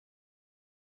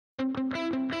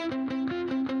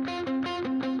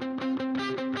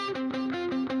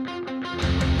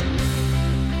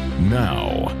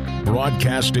Now,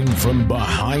 broadcasting from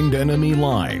behind enemy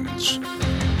lines,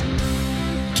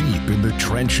 deep in the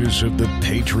trenches of the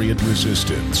Patriot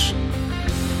resistance,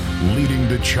 leading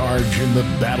the charge in the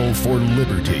battle for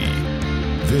liberty,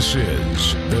 this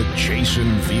is the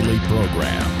Jayson Veley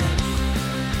Program.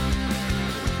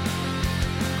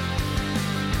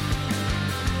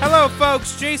 Hello,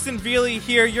 folks. Jayson Veley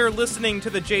here. You're listening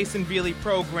to the Jayson Veley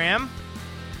Program.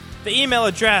 The email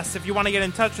address, if you want to get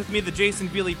in touch with me, the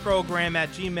jaysonveleyprogram at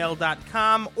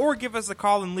gmail.com, or give us a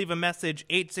call and leave a message,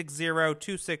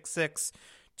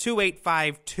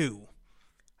 860-266-2852.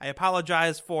 I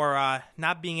apologize for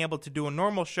not being able to do a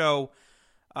normal show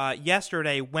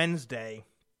yesterday, Wednesday.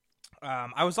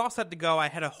 I was all set to go. I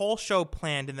had a whole show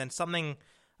planned, and then something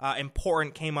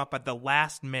important came up at the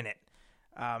last minute,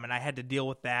 and I had to deal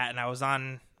with that, and I was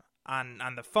on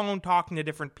the phone talking to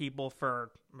different people for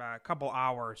a couple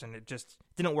hours, and it just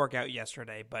didn't work out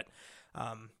yesterday. But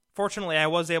fortunately, I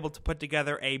was able to put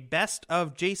together a best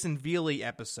of Jayson Veley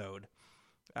episode.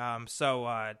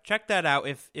 So check that out.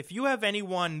 If you have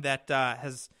anyone that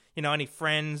has any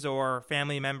friends or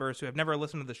family members who have never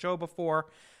listened to the show before,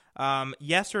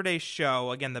 yesterday's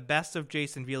show, again, the best of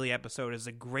Jayson Veley episode, is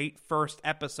a great first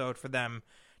episode for them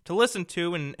to listen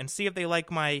to and see if they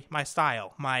like my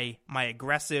style, my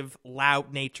aggressive,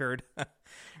 loud-natured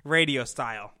radio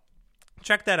style.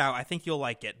 Check that out. I think you'll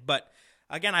like it. But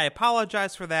again, I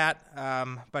apologize for that.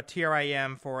 But here I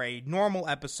am for a normal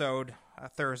episode,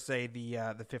 Thursday the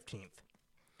 15th.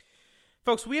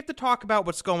 Folks, we have to talk about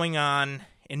what's going on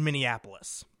in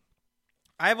Minneapolis.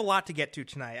 I have a lot to get to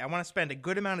tonight. I want to spend a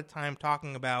good amount of time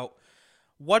talking about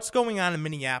what's going on in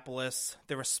Minneapolis,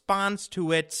 the response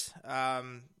to it,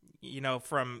 from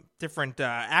different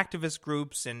activist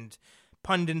groups and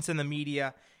pundits in the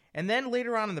media. And then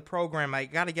later on in the program, I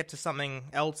got to get to something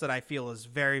else that I feel is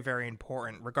very, very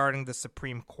important regarding the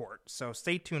Supreme Court. So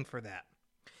stay tuned for that.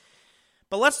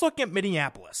 But let's look at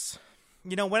Minneapolis.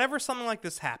 Whenever something like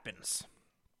this happens,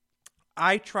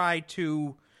 I try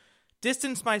to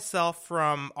distance myself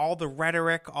from all the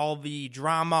rhetoric, all the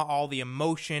drama, all the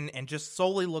emotion, and just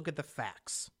solely look at the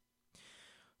facts.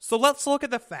 So let's look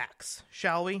at the facts,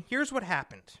 shall we? Here's what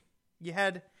happened. You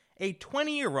had a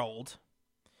 20-year-old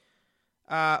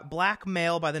black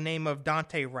male by the name of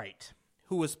Daunte Wright,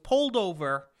 who was pulled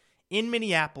over in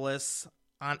Minneapolis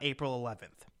on April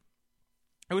 11th.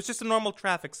 It was just a normal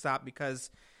traffic stop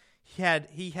because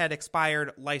he had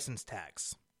expired license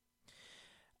tags.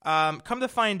 Come to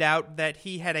find out that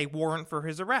he had a warrant for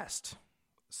his arrest.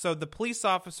 So the police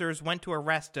officers went to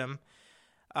arrest him,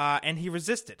 and he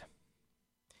resisted.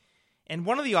 And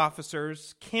one of the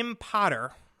officers, Kim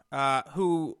Potter,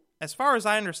 who, as far as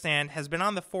I understand, has been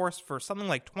on the force for something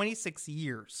like 26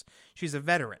 years. She's a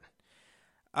veteran.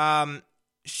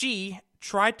 She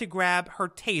tried to grab her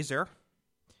taser,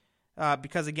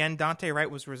 because, again, Daunte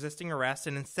Wright was resisting arrest,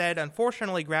 and instead,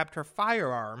 unfortunately, grabbed her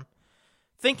firearm,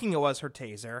 thinking it was her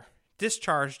taser,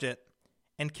 discharged it,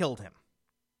 and killed him.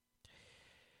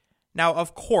 Now,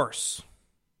 of course,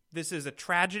 this is a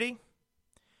tragedy.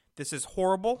 This is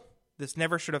horrible. This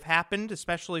never should have happened,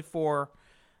 especially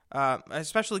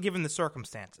given the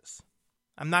circumstances.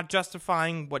 I'm not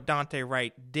justifying what Daunte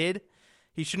Wright did.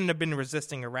 He shouldn't have been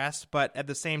resisting arrest, but at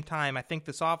the same time, I think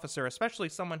this officer, especially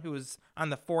someone who was on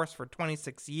the force for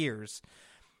 26 years,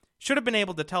 should have been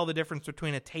able to tell the difference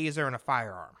between a taser and a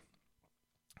firearm.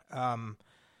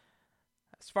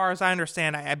 As far as I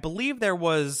understand, I believe there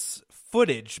was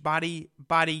footage, body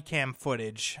cam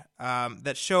footage,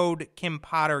 that showed Kim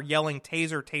Potter yelling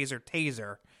taser, taser,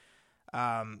 taser.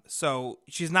 So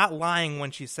she's not lying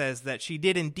when she says that she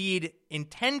did indeed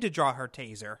intend to draw her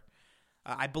taser.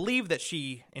 I believe that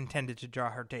she intended to draw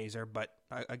her taser, but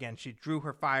again, she drew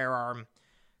her firearm,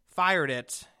 fired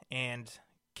it, and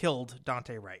killed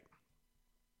Daunte Wright.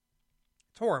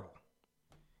 It's horrible.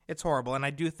 It's horrible, and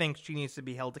I do think she needs to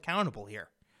be held accountable here.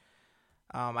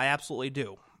 I absolutely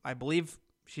do. I believe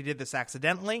she did this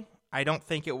accidentally. I don't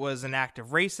think it was an act of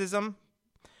racism,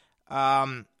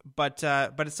 but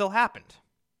it still happened.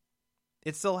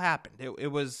 It still happened. It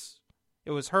was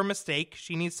her mistake.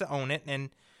 She needs to own it, and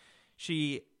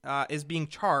she is being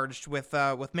charged with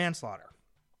manslaughter.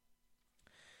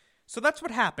 So that's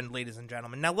what happened, ladies and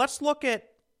gentlemen. Now let's look at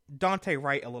Daunte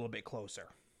Wright a little bit closer.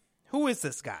 Who is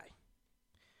this guy?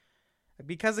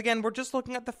 Because, again, we're just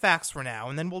looking at the facts for now,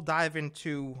 and then we'll dive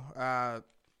into, the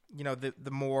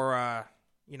more,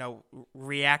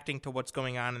 reacting to what's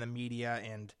going on in the media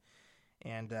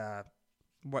and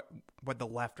what the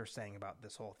left are saying about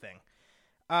this whole thing.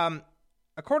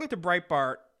 According to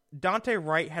Breitbart, Daunte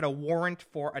Wright had a warrant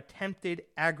for attempted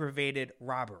aggravated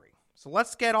robbery. So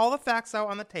let's get all the facts out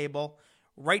on the table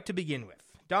right to begin with.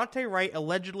 Daunte Wright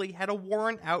allegedly had a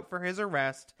warrant out for his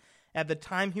arrest at the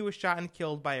time he was shot and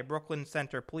killed by a Brooklyn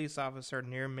Center police officer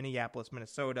near Minneapolis,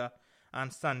 Minnesota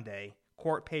on Sunday,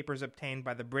 court papers obtained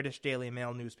by the British Daily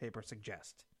Mail newspaper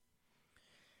suggest.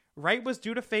 Wright was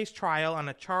due to face trial on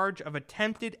a charge of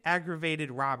attempted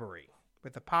aggravated robbery,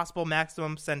 with a possible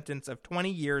maximum sentence of 20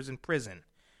 years in prison,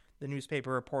 the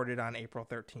newspaper reported on April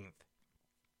 13th.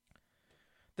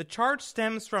 The charge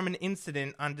stems from an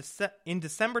incident in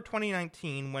December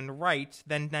 2019 when Wright,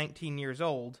 then 19 years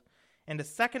old, and a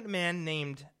second man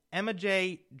named Emma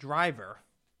J. Driver,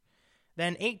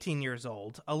 then 18 years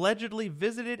old, allegedly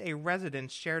visited a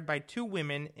residence shared by two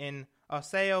women in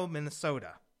Osseo,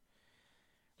 Minnesota.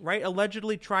 Wright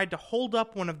allegedly tried to hold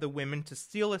up one of the women to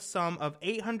steal a sum of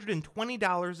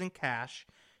 $820 in cash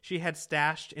she had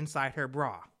stashed inside her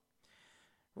bra.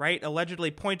 Wright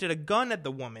allegedly pointed a gun at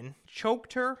the woman,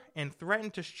 choked her, and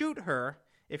threatened to shoot her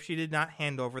if she did not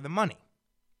hand over the money.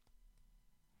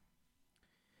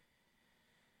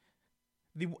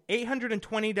 The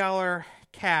 $820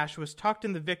 cash was tucked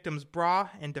in the victim's bra,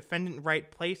 and defendant Wright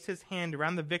placed his hand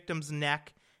around the victim's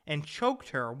neck and choked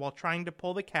her while trying to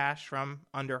pull the cash from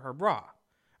under her bra,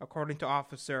 according to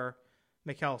Officer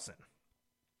Mickelson.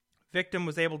 Victim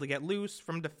was able to get loose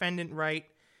from defendant Wright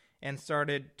and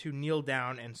started to kneel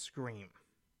down and scream.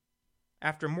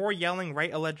 After more yelling,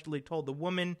 Wright allegedly told the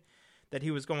woman that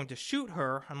he was going to shoot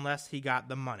her unless he got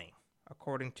the money,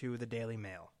 according to the Daily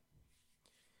Mail.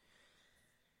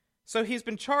 So he's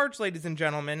been charged, ladies and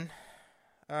gentlemen.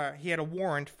 He had a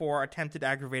warrant for attempted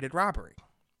aggravated robbery.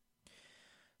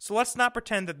 So let's not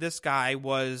pretend that this guy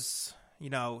was,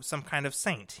 some kind of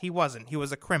saint. He wasn't. He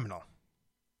was a criminal.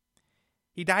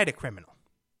 He died a criminal.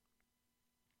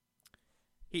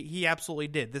 He absolutely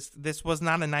did. This was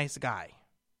not a nice guy.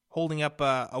 Holding up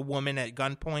a woman at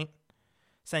gunpoint,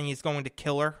 saying he's going to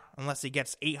kill her unless he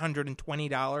gets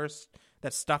 $820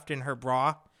 that's stuffed in her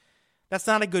bra. That's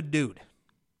not a good dude.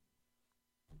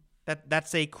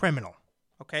 That's a criminal.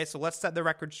 Okay, so let's set the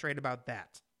record straight about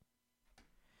that.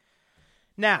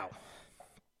 Now,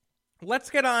 let's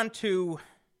get on to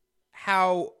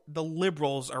how the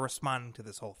liberals are responding to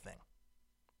this whole thing.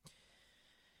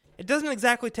 It doesn't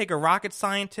exactly take a rocket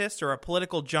scientist or a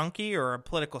political junkie or a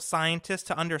political scientist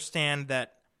to understand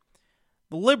that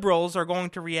the liberals are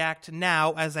going to react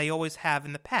now as they always have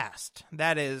in the past.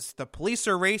 That is, the police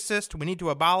are racist. We need to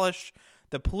abolish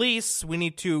the police. We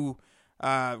need to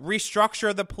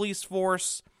restructure the police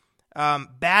force.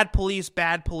 Bad police,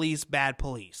 bad police, bad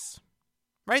police.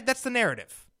 Right? That's the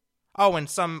narrative. Oh, and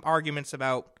some arguments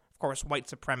about, of course, white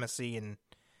supremacy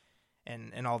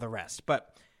and all the rest.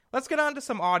 But let's get on to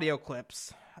some audio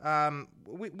clips.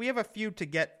 We have a few to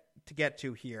get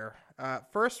to here.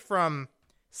 First from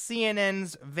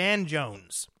CNN's Van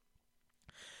Jones.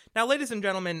 Now, ladies and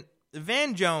gentlemen,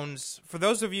 Van Jones, for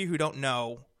those of you who don't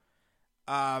know,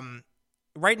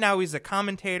 right now he's a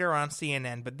commentator on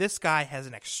CNN, but this guy has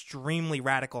an extremely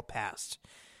radical past.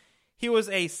 He was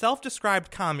a self-described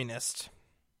communist.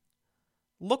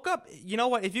 Look up, you know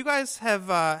what, if you guys have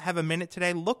a minute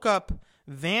today, look up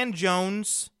Van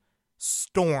Jones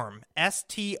Storm,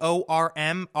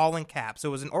 STORM, all in caps. It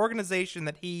was an organization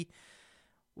that he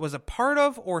was a part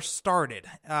of or started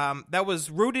that was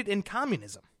rooted in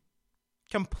communism.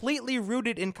 Completely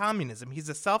rooted in communism. He's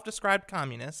a self-described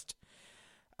communist,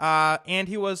 and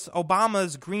he was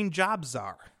Obama's green job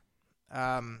czar.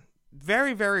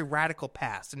 Very, very radical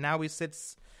past, and now he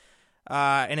sits in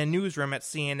a newsroom at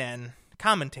CNN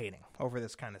commentating over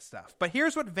this kind of stuff. But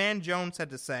here's what Van Jones had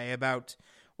to say about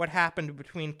what happened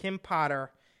between Kim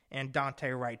Potter and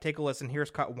Daunte Wright. Take a listen. Here's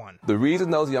cut one. The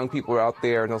reason those young people are out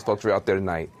there and those folks are out there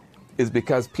tonight is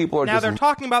because people are now they're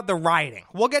talking about the rioting.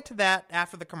 We'll get to that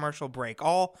after the commercial break.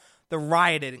 All the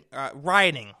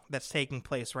rioting that's taking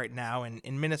place right now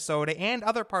in Minnesota and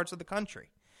other parts of the country.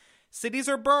 Cities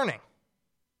are burning.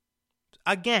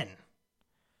 Again,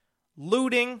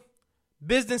 looting,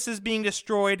 businesses being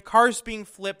destroyed, cars being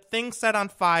flipped, things set on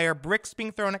fire, bricks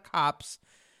being thrown at cops.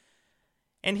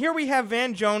 And here we have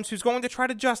Van Jones, who's going to try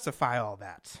to justify all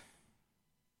that.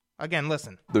 Again,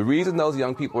 listen. The reason those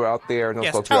young people are out there and those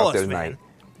folks are out there tonight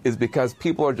is because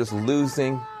people are just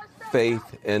losing faith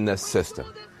in the system.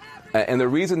 And the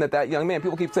reason that young man,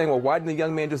 people keep saying, well, why didn't the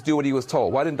young man just do what he was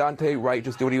told? Why didn't Daunte Wright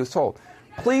just do what he was told?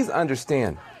 Please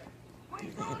understand,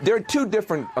 there are two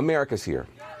different Americas here.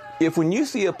 If when you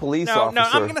see a police officer... No,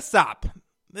 I'm going to stop.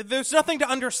 There's nothing to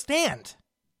understand.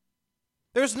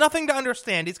 There's nothing to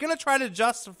understand. He's going to try to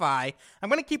justify... I'm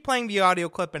going to keep playing the audio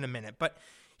clip in a minute, but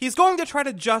he's going to try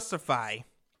to justify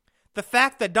the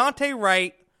fact that Daunte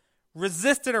Wright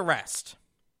resisted arrest.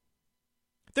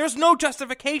 There's no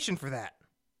justification for that.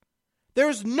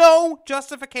 There's no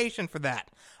justification for that.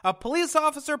 A police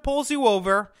officer pulls you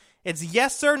over. It's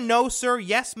yes, sir, no, sir,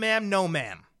 yes, ma'am, no,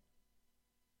 ma'am.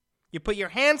 You put your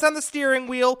hands on the steering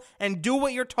wheel and do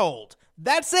what you're told.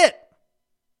 That's it.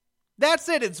 That's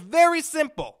it. It's very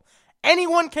simple.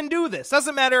 Anyone can do this.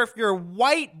 Doesn't matter if you're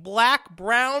white, black,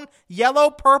 brown, yellow,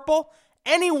 purple.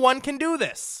 Anyone can do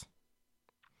this.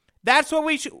 That's what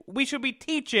we should be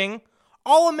teaching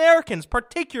all Americans,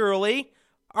 particularly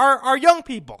our young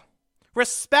people.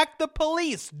 Respect the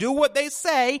police. Do what they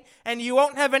say, and you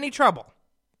won't have any trouble.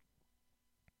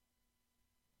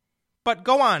 But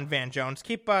go on, Van Jones.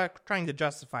 Keep trying to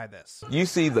justify this. You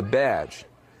see the badge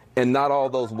and not all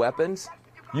those weapons,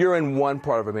 you're in one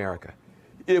part of America.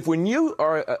 If when you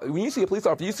see a police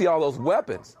officer, you see all those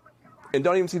weapons and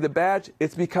don't even see the badge,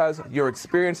 it's because your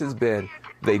experience has been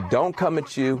they don't come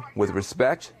at you with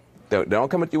respect, they don't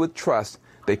come at you with trust,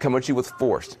 they come at you with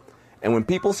force. And when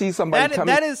people see somebody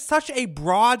coming... That is such a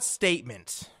broad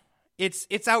statement.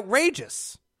 It's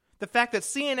outrageous. The fact that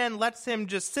CNN lets him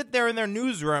just sit there in their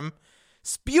newsroom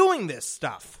spewing this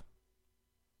stuff.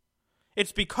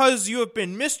 It's because you have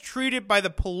been mistreated by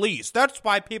the police. That's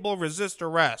why people resist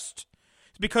arrest.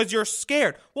 It's because you're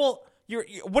scared. Well,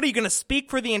 what are you going to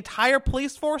speak for the entire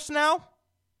police force now?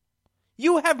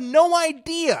 You have no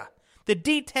idea the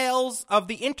details of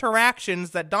the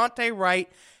interactions that Daunte Wright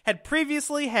had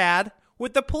previously had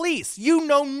with the police. You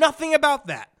know nothing about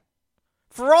that.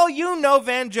 For all you know,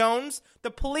 Van Jones,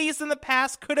 the police in the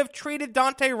past could have treated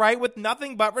Daunte Wright with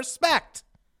nothing but respect.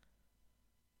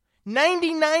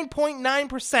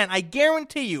 99.9%, I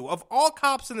guarantee you, of all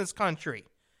cops in this country,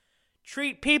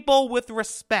 treat people with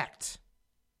respect.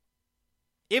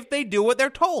 If they do what they're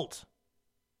told.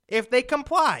 If they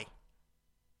comply.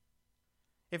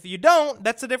 If you don't,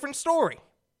 that's a different story.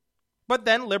 But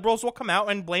then liberals will come out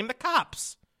and blame the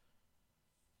cops.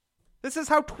 This is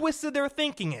how twisted their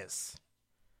thinking is.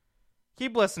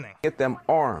 Keep listening. Get them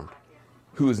armed.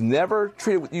 Who's never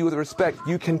treated you with respect,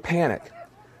 you can panic.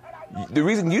 The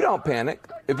reason you don't panic,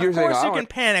 if you're saying, of course you can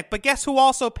panic, but guess who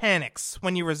also panics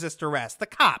when you resist arrest? The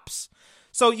cops.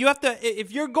 So you have to,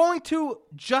 if you're going to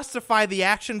justify the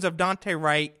actions of Daunte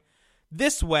Wright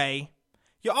this way,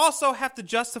 you also have to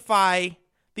justify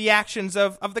the actions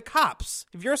of the cops.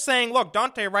 If you're saying, look,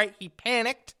 Daunte Wright, he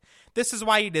panicked, this is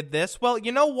why he did this, well,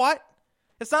 you know what?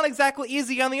 It's not exactly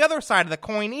easy on the other side of the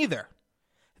coin either.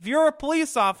 If you're a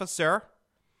police officer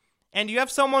and you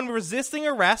have someone resisting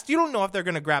arrest, you don't know if they're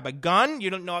going to grab a gun, you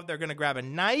don't know if they're going to grab a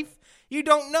knife, you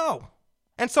don't know.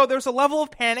 And so there's a level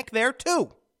of panic there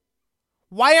too.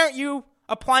 Why aren't you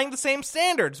applying the same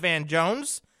standards, Van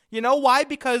Jones? You know why?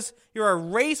 Because you're a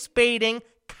race-baiting,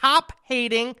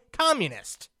 cop-hating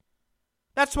communist.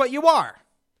 That's what you are.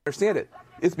 Understand it.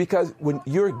 It's because when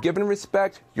you're given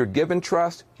respect, you're given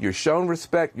trust, you're shown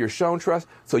respect, you're shown trust,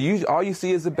 so all you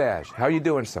see is a badge. How are you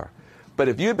doing, sir? But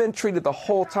if you've been treated the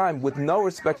whole time with no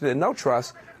respect and no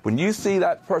trust, when you see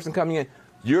that person coming in,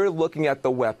 you're looking at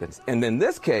the weapons. And in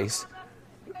this case,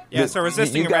 so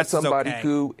resisting you got arrest somebody is okay.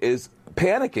 who is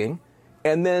panicking,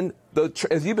 and then,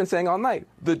 as you've been saying all night,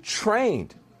 the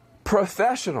trained,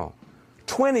 professional,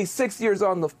 26 years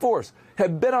on the force,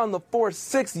 had been on the force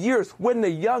 6 years when the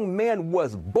young man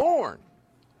was born,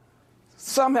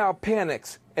 somehow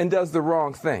panics and does the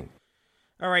wrong thing.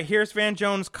 All right, here's Van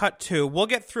Jones cut 2. We'll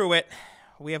get through it.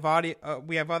 We have audio.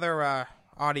 We have other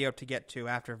audio to get to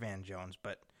after Van Jones,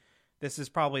 but this is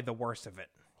probably the worst of it.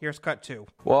 Here's cut 2.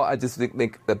 Well, I just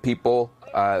think that people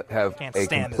have a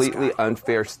completely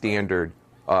unfair standard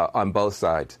on both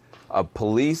sides.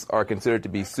 Police are considered to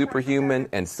be superhuman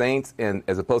and saints, and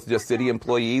as opposed to just city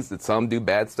employees, that some do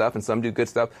bad stuff and some do good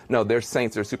stuff. No, they're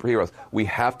saints, they're superheroes. We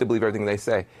have to believe everything they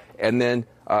say. And then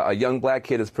a young black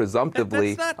kid is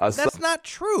presumptively... That's not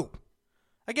true.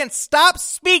 Again, stop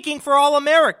speaking for all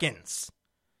Americans.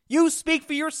 You speak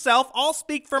for yourself, I'll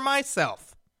speak for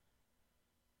myself.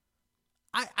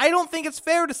 I don't think it's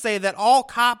fair to say that all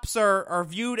cops are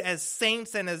viewed as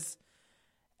saints and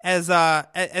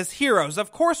as heroes.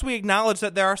 Of course, we acknowledge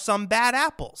that there are some bad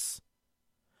apples.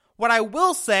 What I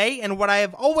will say, and what I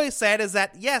have always said, is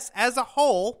that, yes, as a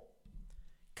whole,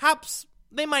 cops,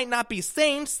 they might not be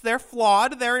saints, they're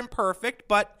flawed, they're imperfect,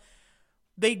 but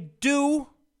they do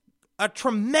a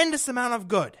tremendous amount of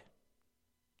good.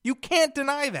 You can't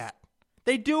deny that.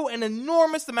 They do an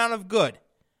enormous amount of good.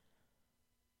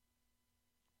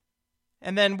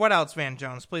 And then what else, Van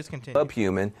Jones? Please continue.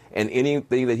 Subhuman, and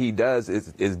anything that he does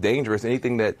is dangerous.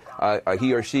 Anything that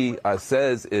he or she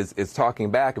says is talking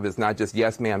back if it's not just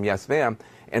yes, ma'am,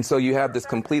 And so you have this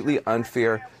completely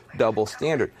unfair double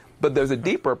standard. But there's a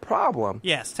deeper problem,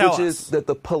 which is that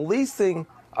the policing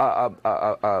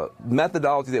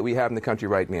methodology that we have in the country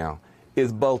right now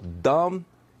is both dumb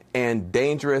and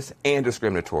dangerous and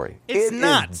discriminatory. It's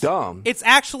not. Is dumb. It's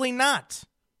actually not.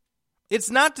 It's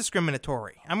not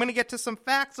discriminatory. I'm going to get to some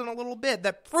facts in a little bit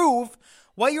that prove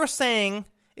what you're saying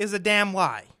is a damn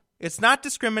lie. It's not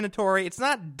discriminatory. It's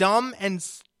not dumb and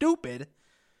stupid.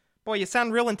 Boy, you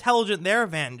sound real intelligent there,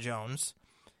 Van Jones.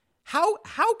 How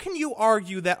can you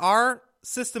argue that our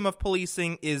system of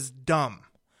policing is dumb?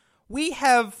 We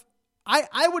have,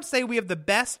 I would say we have the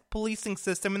best policing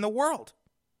system in the world.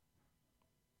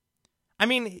 I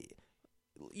mean,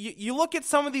 you look at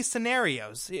some of these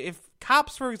scenarios. If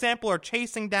cops, for example, are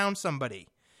chasing down somebody,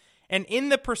 and in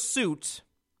the pursuit,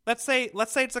 let's say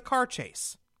it's a car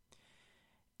chase,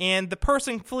 and the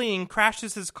person fleeing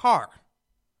crashes his car,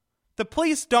 the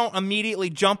police don't immediately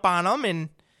jump on them and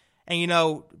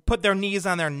put their knees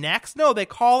on their necks. No, they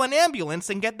call an ambulance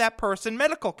and get that person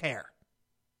medical care.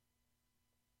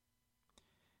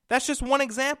 That's just one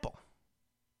example.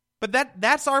 But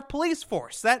that's our police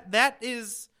force. That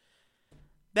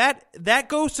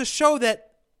goes to show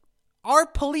that our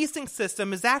policing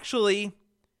system is actually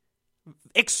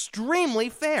extremely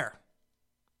fair.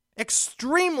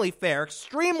 Extremely fair,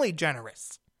 extremely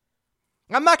generous.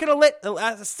 I'm not going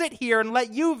to sit here and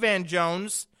let you, Van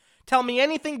Jones, tell me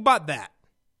anything but that.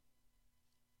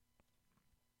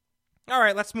 All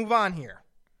right, let's move on here.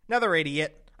 Another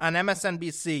idiot on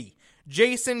MSNBC,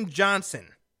 Jayson Johnson,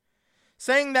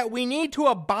 saying that we need to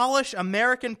abolish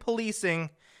American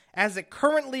policing as it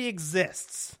currently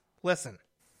exists. Listen.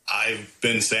 I've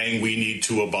been saying we need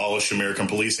to abolish American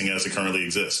policing as it currently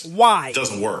exists. Why? It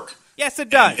doesn't work. Yes, it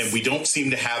does. And we don't seem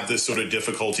to have this sort of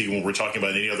difficulty when we're talking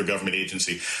about any other government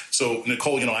agency. So,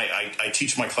 Nicole, I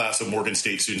teach my class of Morgan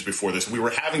State students before this. We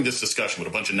were having this discussion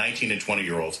with a bunch of 19 and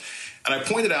 20-year-olds. And I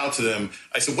pointed out to them,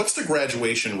 I said, what's the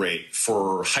graduation rate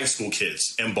for high school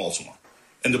kids in Baltimore?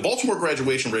 And the Baltimore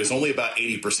graduation rate is only about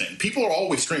 80%. People are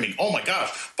always screaming, oh my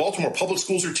gosh, Baltimore public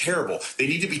schools are terrible. They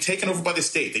need to be taken over by the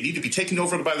state. They need to be taken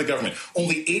over by the government.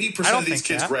 Only 80% of these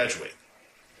kids graduate.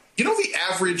 You know the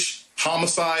average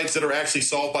homicides that are actually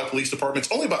solved by police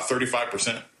departments? Only about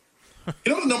 35%.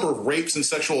 You know the number of rapes and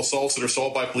sexual assaults that are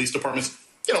solved by police departments?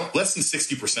 Less than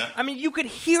 60%. I mean, you could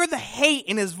hear the hate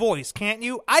in his voice, can't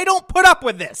you? I don't put up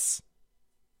with this.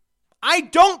 I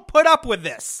don't put up with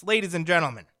this, ladies and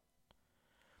gentlemen.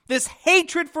 This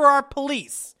hatred for our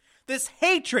police, this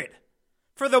hatred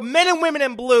for the men and women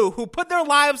in blue who put their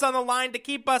lives on the line to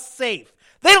keep us safe.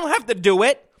 They don't have to do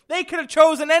it. They could have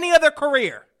chosen any other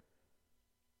career.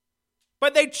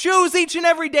 But they choose each and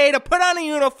every day to put on a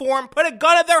uniform, put a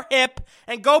gun at their hip,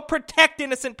 and go protect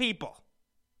innocent people.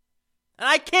 And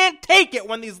I can't take it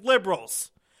when these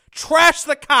liberals trash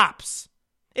the cops.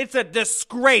 It's a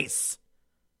disgrace.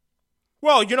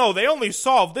 Well, they only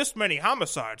solve this many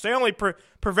homicides. They only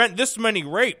prevent this many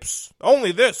rapes.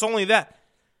 Only this, only that.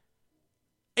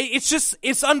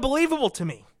 It's unbelievable to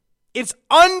me. It's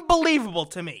unbelievable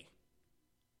to me.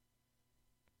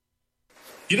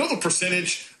 You know the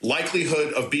percentage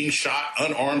likelihood of being shot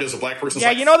unarmed as a black person?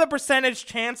 Yeah, you know the percentage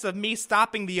chance of me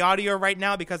stopping the audio right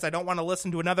now because I don't want to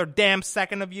listen to another damn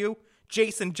second of you,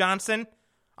 Jayson Johnson?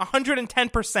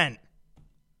 110%.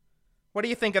 What do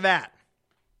you think of that?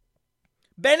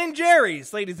 Ben &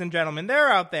 Jerry's, ladies and gentlemen, they're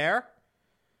out there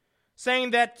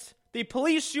saying that the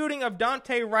police shooting of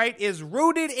Daunte Wright is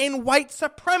rooted in white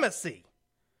supremacy.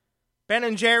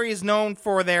 Ben & Jerry is known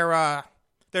for their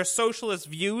socialist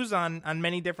views on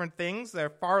many different things, their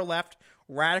far-left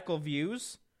radical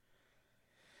views.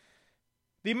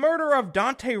 The murder of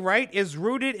Daunte Wright is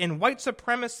rooted in white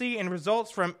supremacy and results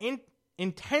from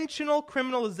intentional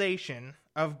criminalization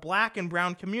of black and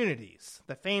brown communities,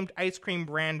 the famed ice cream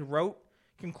brand wrote,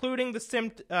 concluding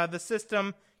the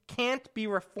system can't be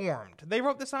reformed. They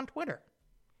wrote this on Twitter.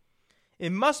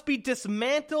 It must be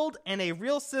dismantled and a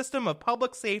real system of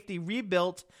public safety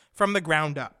rebuilt from the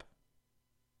ground up.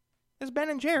 It's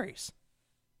Ben & Jerry's.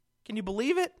 Can you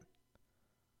believe it?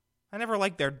 I never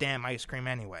liked their damn ice cream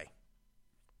anyway.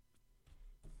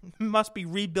 It must be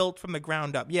rebuilt from the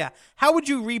ground up. Yeah, how would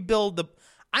you rebuild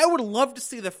I would love to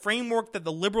see the framework that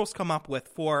the liberals come up with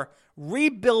for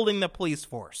rebuilding the police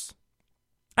force.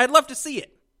 I'd love to see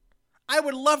it. I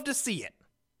would love to see it.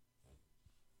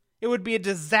 It would be a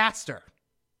disaster.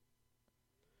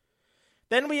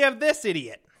 Then we have this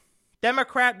idiot.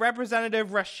 Democrat Representative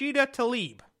Rashida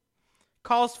Tlaib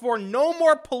calls for no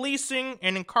more policing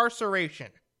and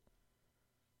incarceration.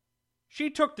 She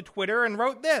took to Twitter and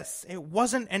wrote this. It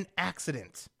wasn't an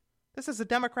accident. This is a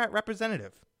Democrat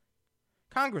representative.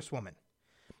 Congresswoman.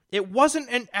 It wasn't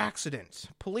an accident.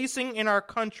 Policing in our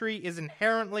country is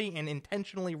inherently and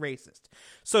intentionally racist.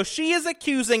 So she is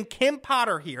accusing Kim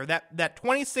Potter here, that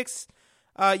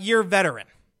 26-year veteran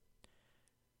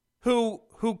who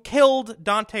killed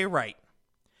Daunte Wright,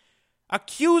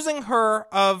 accusing her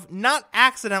of not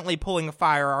accidentally pulling a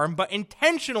firearm, but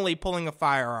intentionally pulling a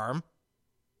firearm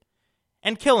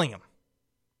and killing him.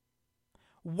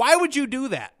 Why would you do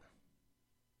that?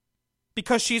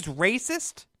 Because she's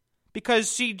racist?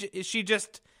 Because she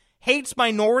just hates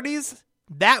minorities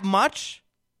that much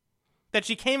that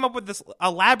she came up with this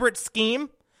elaborate scheme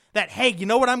that, hey, you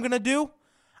know what I'm going to do?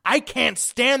 I can't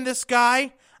stand this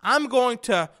guy. I'm going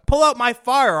to pull out my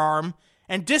firearm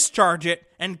and discharge it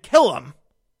and kill him.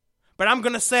 But I'm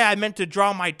going to say I meant to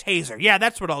draw my taser. Yeah,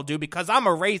 that's what I'll do because I'm a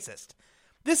racist.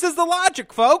 This is the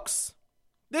logic, folks.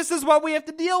 This is what we have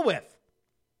to deal with.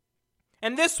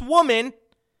 And this woman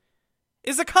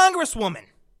is a congresswoman.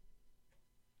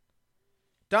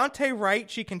 Daunte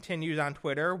Wright, she continues on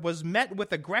Twitter, was met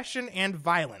with aggression and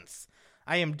violence.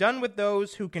 I am done with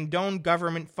those who condone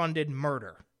government-funded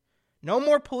murder. No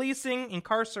more policing,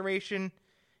 incarceration,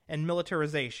 and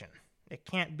militarization. It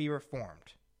can't be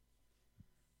reformed.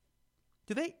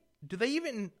 Do they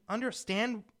even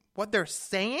understand what they're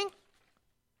saying?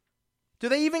 Do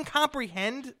they even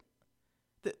comprehend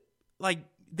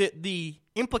the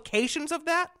implications of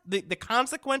that? The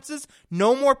consequences?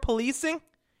 No more policing?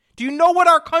 Do you know what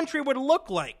our country would look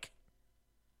like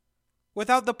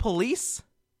without the police?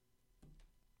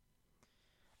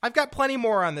 I've got plenty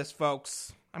more on this,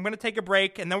 folks. I'm going to take a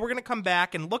break, and then we're going to come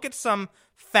back and look at some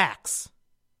facts.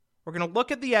 We're going to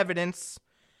look at the evidence,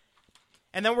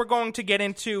 and then we're going to get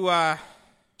into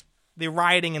the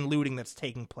rioting and looting that's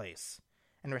taking place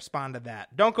and respond to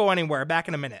that. Don't go anywhere. Back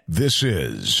in a minute. This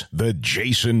is the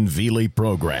Jayson Veley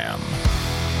Program.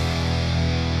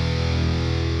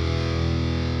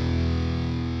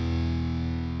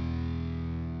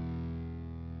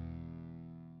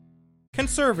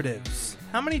 Conservatives.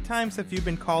 How many times have you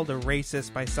been called a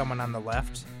racist by someone on the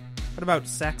left? What about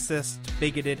sexist,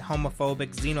 bigoted,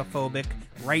 homophobic, xenophobic,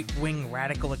 right-wing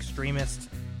radical extremist?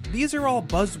 These are all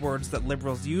buzzwords that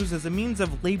liberals use as a means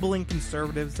of labeling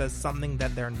conservatives as something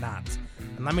that they're not.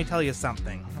 And let me tell you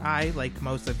something. I, like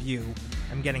most of you,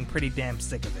 am getting pretty damn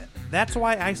sick of it. That's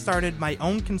why I started my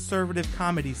own conservative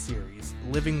comedy series,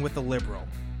 Living with a Liberal.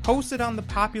 Hosted on the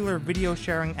popular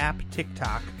video-sharing app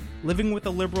TikTok, Living with a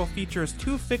Liberal features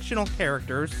two fictional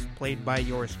characters, played by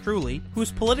yours truly,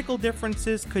 whose political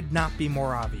differences could not be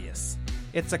more obvious.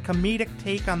 It's a comedic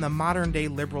take on the modern-day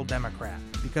liberal Democrat,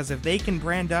 because if they can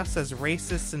brand us as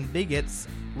racists and bigots,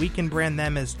 we can brand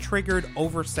them as triggered,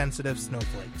 oversensitive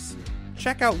snowflakes.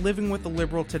 Check out Living with a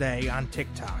Liberal today on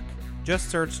TikTok. Just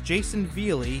search Jayson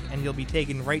Veley and you'll be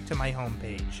taken right to my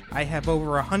homepage. I have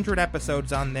over 100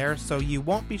 episodes on there, so you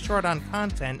won't be short on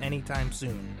content anytime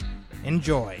soon.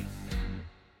 Enjoy.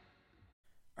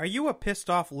 Are you a pissed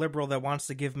off liberal that wants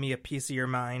to give me a piece of your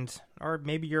mind? Or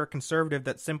maybe you're a conservative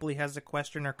that simply has a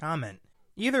question or comment?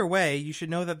 Either way, you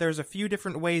should know that there's a few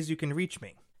different ways you can reach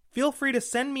me. Feel free to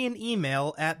send me an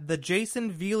email at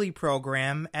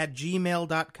thejaysonveleyprogram at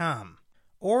gmail.com.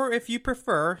 Or if you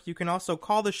prefer, you can also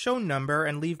call the show number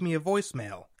and leave me a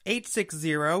voicemail.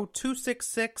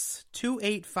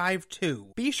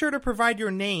 860-266-2852. Be sure to provide your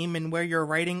name and where you're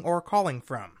writing or calling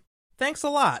from. Thanks a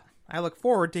lot. I look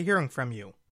forward to hearing from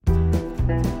you.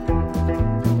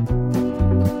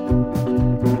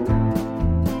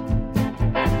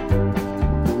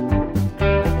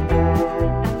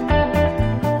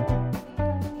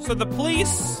 So the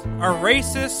police are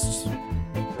racist.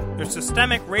 There's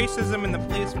systemic racism in the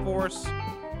police force.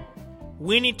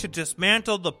 We need to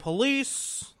dismantle the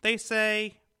police, they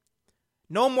say.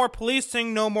 No more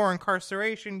policing, no more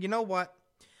incarceration. You know what?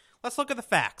 Let's look at the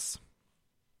facts.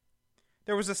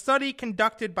 There was a study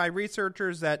conducted by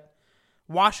researchers at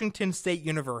Washington State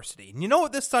University. And you know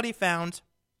what this study found?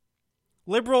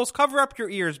 Liberals, cover up your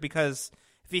ears because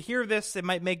if you hear this, it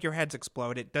might make your heads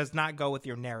explode. It does not go with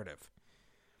your narrative.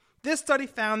 This study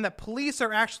found that police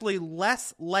are actually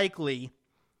less likely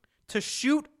to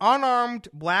shoot unarmed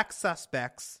black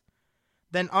suspects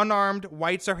than unarmed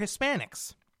whites or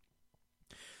Hispanics.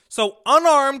 So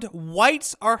unarmed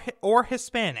whites or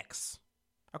Hispanics,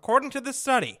 according to this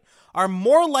study, are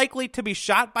more likely to be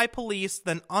shot by police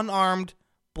than unarmed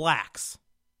blacks.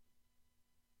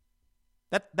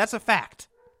 That's a fact.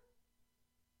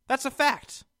 That's a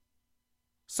fact.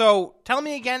 So tell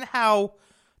me again how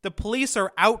the police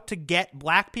are out to get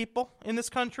black people in this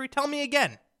country. Tell me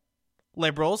again,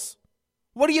 liberals.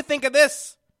 What do you think of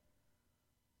this?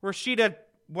 Rashida,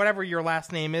 whatever your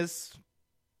last name is,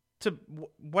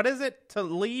 what is it? To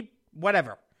leave?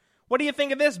 Whatever. What do you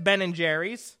think of this, Ben and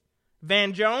Jerry's?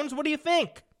 Van Jones, what do you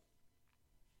think?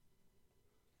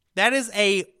 That is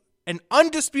an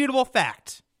undisputable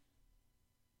fact.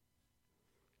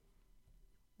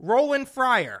 Roland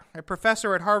Fryer, a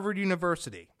professor at Harvard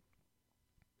University,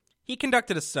 he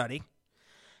conducted a study,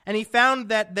 and he found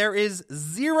that there is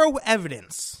zero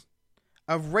evidence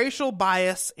of racial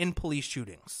bias in police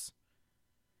shootings.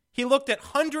 He looked at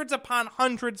hundreds upon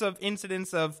hundreds of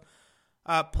incidents of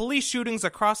police shootings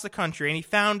across the country, and he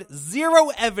found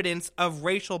zero evidence of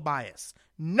racial bias.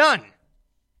 None.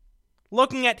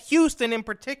 Looking at Houston in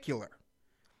particular,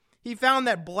 he found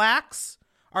that blacks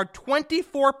are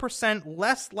 24%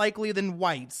 less likely than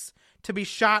whites to be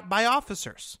shot by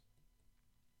officers.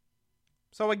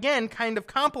 So again, kind of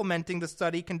complementing the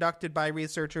study conducted by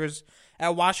researchers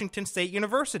at Washington State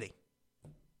University.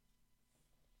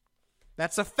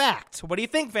 That's a fact. What do you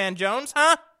think, Van Jones,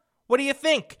 huh? What do you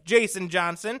think, Jayson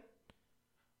Johnson?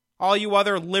 All you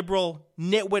other liberal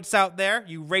nitwits out there,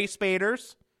 you race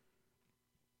baiters.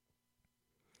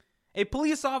 A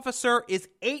police officer is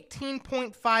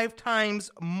 18.5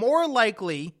 times more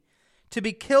likely to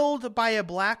be killed by a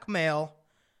black male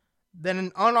than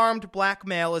an unarmed black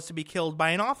male is to be killed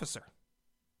by an officer.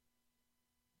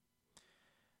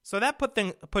 So that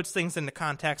puts things into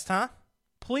context, huh?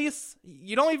 Police,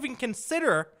 you don't even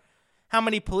consider how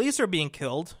many police are being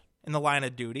killed in the line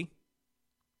of duty.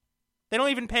 They don't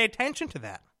even pay attention to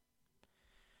that.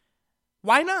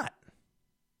 Why not?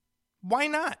 Why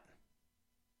not?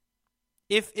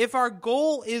 If our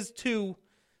goal is to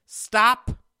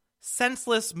stop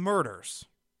senseless murders,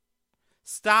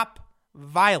 stop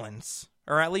violence,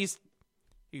 or at least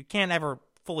you can't ever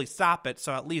fully stop it,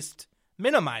 so at least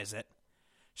minimize it,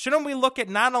 shouldn't we look at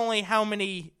not only how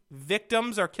many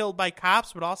victims are killed by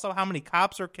cops, but also how many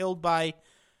cops are killed by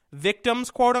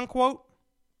victims, quote unquote?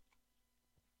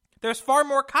 There's far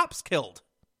more cops killed.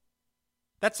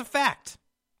 That's a fact.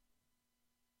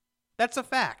 That's a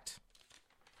fact.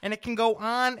 And it can go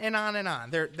on and on and on.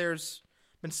 There's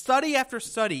been study after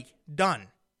study done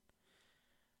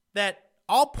that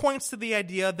all points to the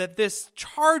idea that this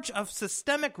charge of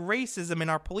systemic racism in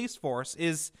our police force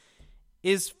is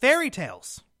fairy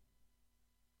tales.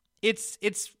 It's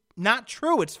not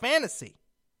true. It's fantasy.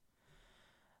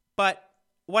 But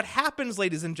what happens,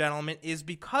 ladies and gentlemen, is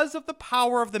because of the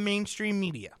power of the mainstream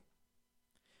media,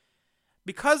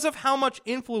 because of how much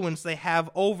influence they have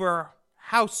over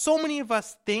how so many of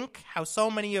us think, how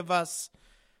so many of us,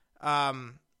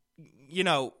 live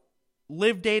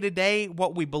day to day,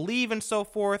 what we believe and so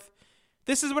forth,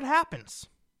 this is what happens.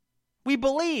 We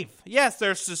believe, yes,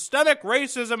 there's systemic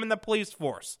racism in the police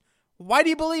force. Why do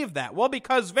you believe that? Well,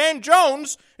 because Van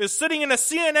Jones is sitting in a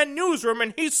CNN newsroom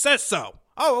and he says so.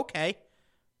 Oh, okay.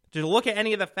 Did you look at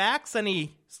any of the facts?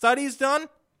 Any studies done?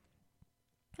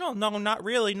 Oh, no, not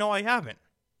really. No, I haven't.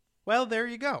 Well, there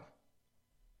you go.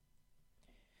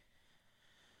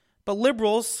 But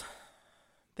liberals,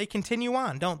 they continue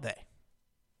on, don't they?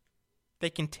 They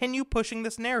continue pushing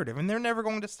this narrative, and they're never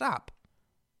going to stop.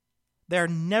 They're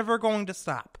never going to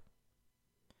stop.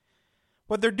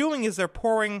 What they're doing is they're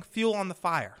pouring fuel on the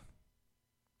fire.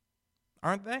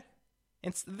 Aren't they?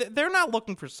 They're not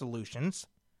looking for solutions.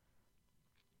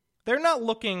 They're not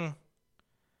looking...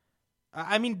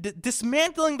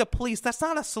 dismantling the police, that's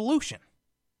not a solution.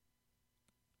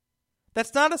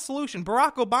 That's not a solution.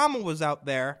 Barack Obama was out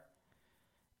there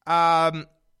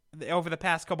over the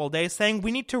past couple of days saying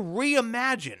we need to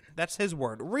reimagine, that's his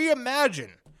word,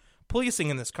 reimagine policing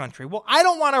in this country. Well, I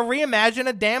don't want to reimagine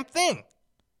a damn thing.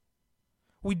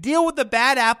 We deal with the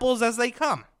bad apples as they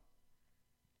come.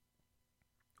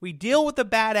 We deal with the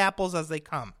bad apples as they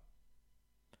come.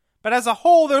 But as a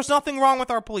whole, there's nothing wrong with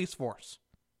our police force.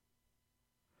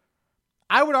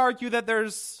 I would argue that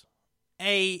there's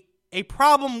a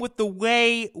problem with the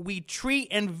way we treat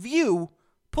and view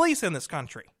police in this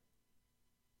country.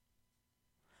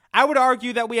 I would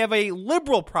argue that we have a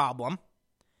liberal problem,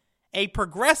 a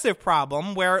progressive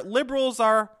problem, where liberals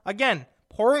are, again,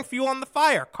 pouring fuel on the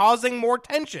fire, causing more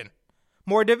tension,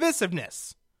 more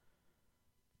divisiveness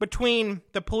between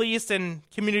the police and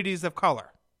communities of color.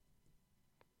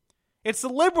 It's the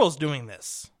liberals doing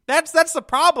this. That's the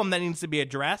problem that needs to be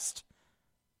addressed.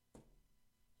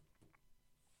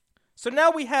 So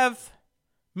now we have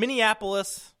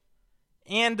Minneapolis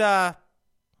and other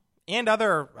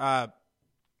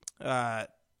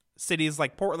cities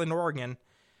like Portland, Oregon,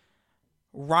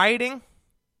 rioting,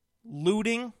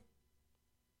 looting,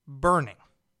 burning.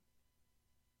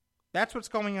 That's what's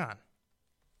going on.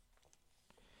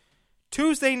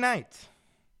 Tuesday night,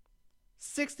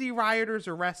 60 rioters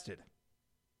arrested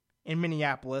in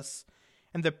Minneapolis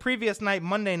and the previous night,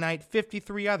 Monday night,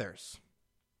 53 others.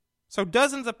 So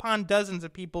dozens upon dozens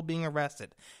of people being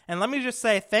arrested. And let me just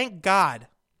say, thank God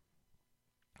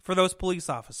for those police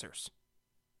officers.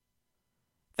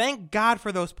 Thank God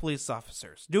for those police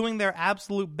officers doing their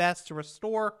absolute best to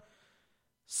restore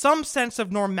some sense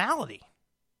of normality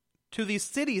to these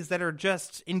cities that are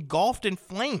just engulfed in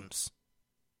flames.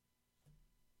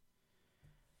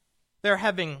 They're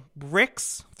having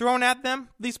bricks thrown at them,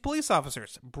 these police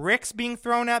officers. Bricks being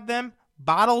thrown at them,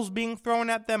 bottles being thrown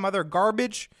at them, other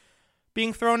garbage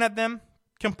being thrown at them.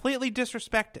 Completely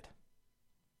disrespected.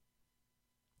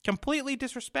 Completely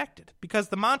disrespected. Because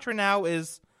the mantra now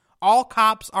is, all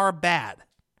cops are bad.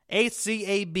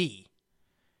 ACAB.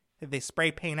 They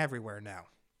spray paint everywhere now.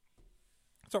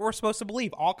 That's what we're supposed to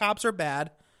believe. All cops are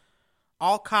bad.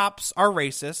 All cops are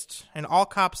racist. And all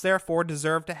cops, therefore,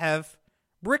 deserve to have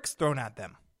bricks thrown at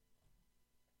them.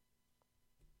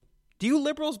 Do you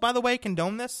liberals, by the way,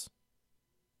 condone this?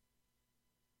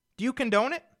 Do you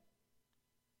condone it?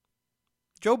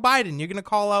 Joe Biden, you're going to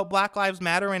call out Black Lives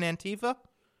Matter and Antifa?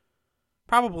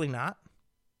 Probably not.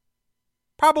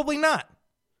 Probably not.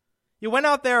 You went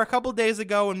out there a couple days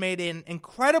ago and made an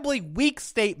incredibly weak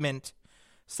statement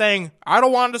saying, I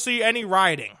don't want to see any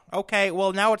rioting. Okay,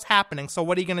 well, now it's happening, so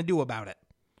what are you going to do about it?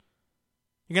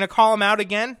 You're going to call them out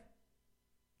again?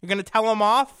 You're going to tell them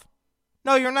off?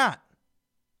 No, you're not.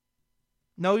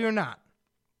 No, you're not.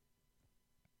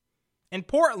 In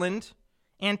Portland,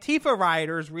 Antifa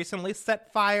rioters recently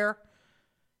set fire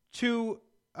to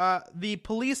the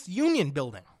police union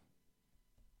building.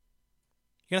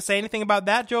 You going to say anything about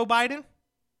that, Joe Biden?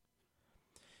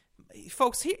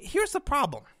 Folks, here's the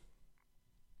problem.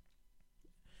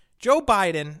 Joe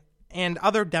Biden and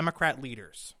other Democrat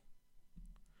leaders,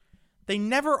 they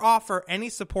never offer any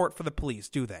support for the police,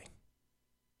 do they?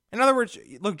 In other words,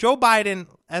 look, Joe Biden,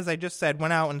 as I just said,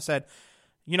 went out and said,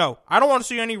 I don't want to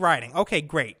see any rioting. Okay,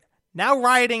 great. Now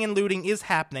rioting and looting is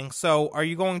happening, so are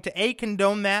you going to A,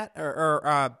 condone that,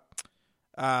 or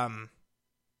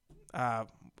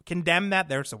condemn that?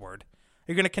 There's the word.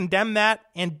 Are you going to condemn that?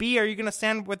 And B, are you going to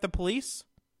stand with the police?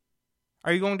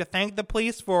 Are you going to thank the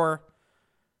police for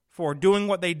doing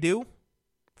what they do?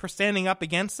 For standing up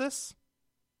against this?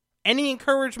 Any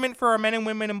encouragement for our men and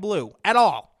women in blue at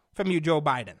all from you, Joe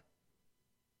Biden?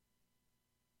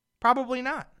 Probably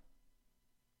not.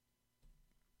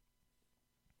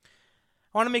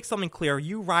 I want to make something clear.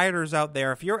 You rioters out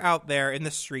there, if you're out there in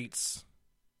the streets,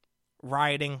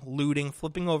 rioting, looting,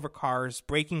 flipping over cars,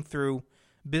 breaking through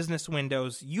business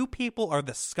windows, you people are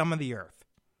the scum of the earth.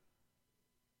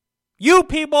 You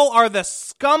people are the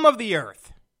scum of the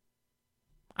earth.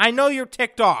 I know you're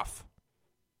ticked off.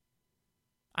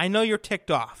 But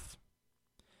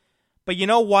you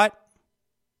know what?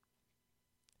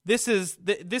 This is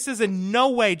in no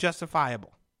way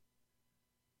justifiable.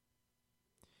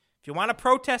 If you want to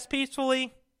protest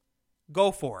peacefully,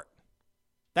 go for it.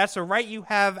 That's a right you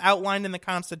have outlined in the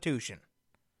Constitution.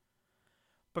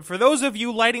 But for those of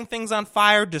you lighting things on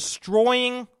fire,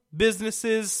 destroying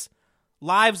businesses,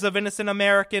 lives of innocent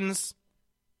Americans,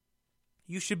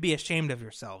 you should be ashamed of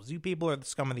yourselves. You people are the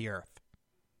scum of the earth.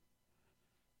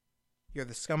 You're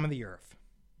the scum of the earth.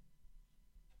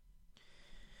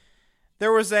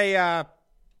 There was a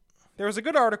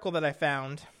good article that I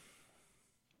found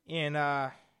in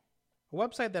a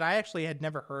website that I actually had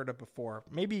never heard of before.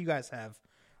 Maybe you guys have.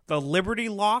 The Liberty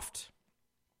Loft.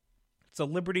 It's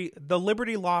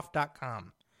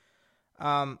thelibertyloft.com.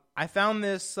 I found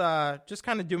this just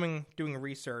kind of doing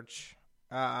research.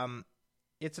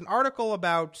 It's an article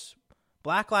about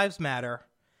Black Lives Matter,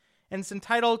 and it's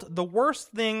entitled, "The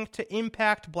Worst Thing to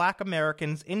Impact Black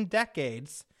Americans in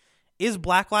Decades is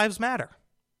Black Lives Matter."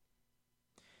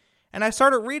 And I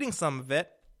started reading some of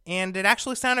it, and it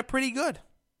actually sounded pretty good.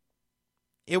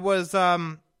 There were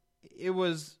some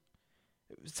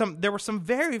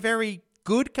very, very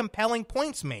good, compelling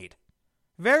points made.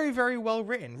 Very, very well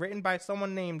written by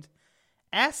someone named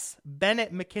S.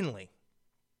 Bennett McKinley.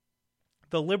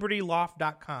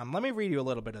 TheLibertyLoft.com. Let me read you a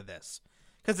little bit of this,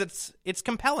 because it's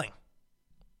compelling.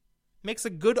 Makes a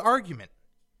good argument.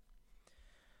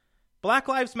 Black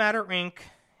Lives Matter, Inc.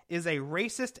 is a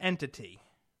racist entity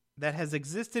that has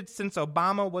existed since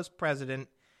Obama was president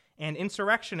and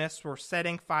insurrectionists were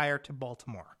setting fire to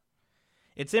Baltimore.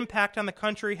 Its impact on the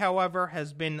country, however,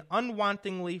 has been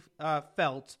unwantingly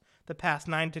felt the past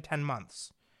 9 to 10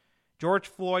 months. George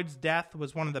Floyd's death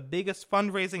was one of the biggest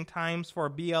fundraising times for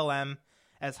BLM,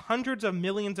 as hundreds of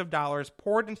millions of dollars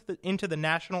poured into the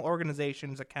national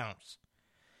organization's accounts.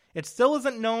 It still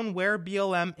isn't known where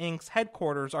BLM Inc.'s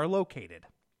headquarters are located.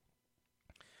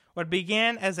 What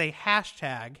began as a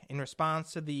hashtag in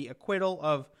response to the acquittal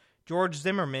of George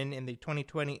Zimmerman in the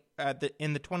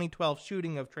 2012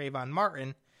 shooting of Trayvon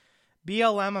Martin,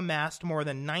 BLM amassed more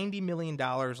than $90 million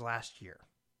last year.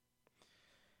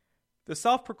 The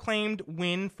self-proclaimed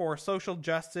win for social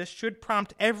justice should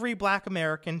prompt every black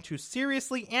American to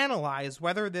seriously analyze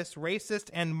whether this racist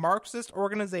and Marxist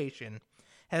organization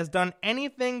has done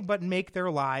anything but make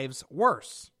their lives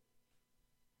worse.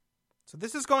 So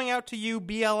this is going out to you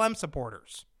BLM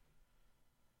supporters.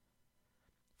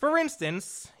 For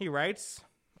instance, he writes,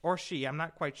 or she, I'm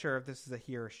not quite sure if this is a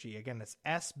he or she. Again, it's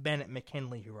S. Bennett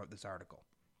McKinley who wrote this article.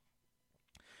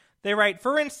 They write,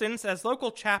 for instance, as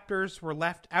local chapters were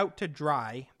left out to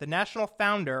dry, the national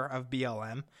founder of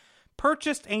BLM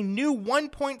purchased a new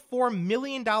 $1.4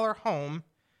 million home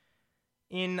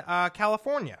in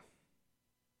California.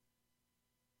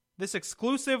 This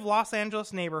exclusive Los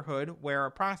Angeles neighborhood, where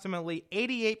approximately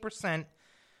 88%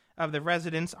 of the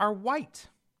residents are white.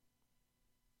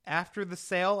 After the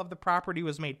sale of the property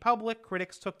was made public,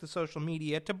 critics took to social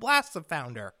media to blast the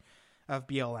founder of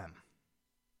BLM.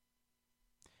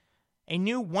 A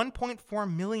new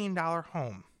 $1.4 million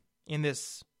home in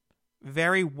this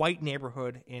very white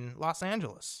neighborhood in Los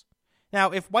Angeles.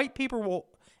 Now, if white people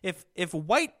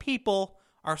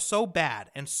are so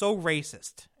bad and so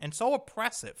racist and so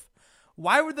oppressive,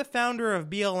 why would the founder of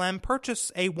BLM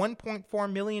purchase a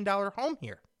 $1.4 million home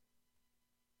here?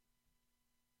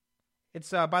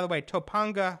 It's, by the way,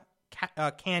 Topanga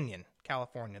Canyon,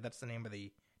 California. That's the name of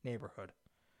the neighborhood.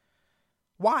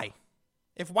 Why?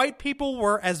 If white people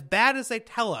were as bad as they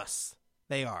tell us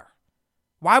they are,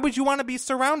 why would you want to be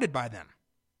surrounded by them?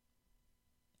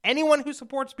 Anyone who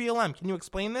supports BLM, can you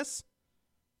explain this?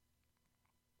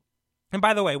 And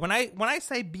by the way, when I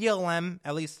say BLM,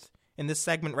 at least in this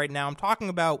segment right now, I'm talking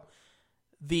about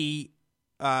the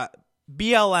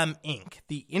BLM Inc.,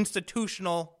 the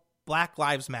institutional Black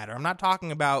Lives Matter. I'm not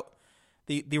talking about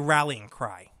the rallying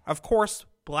cry. Of course,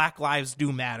 Black lives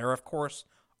do matter. Of course,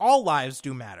 all lives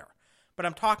do matter. But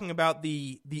I'm talking about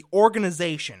the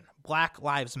organization, Black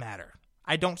Lives Matter.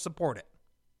 I don't support it.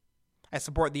 I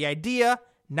support the idea,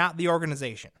 not the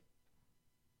organization.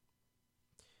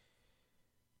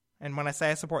 And when I say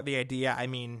I support the idea, I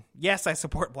mean, yes, I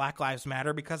support Black Lives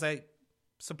Matter because I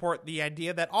support the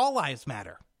idea that all lives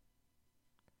matter.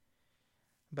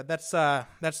 But that's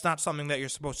not something that you're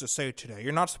supposed to say today.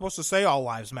 You're not supposed to say all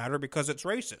lives matter because it's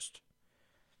racist.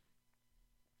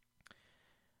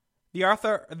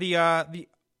 The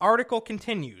article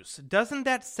continues. Doesn't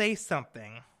that say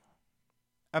something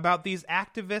about these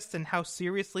activists and how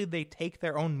seriously they take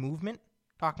their own movement?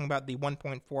 Talking about the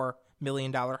 $1.4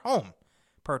 million home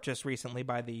purchased recently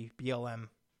by the BLM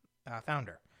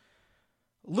founder.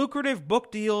 Lucrative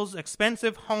book deals,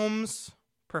 expensive homes,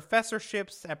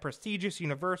 professorships at prestigious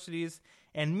universities,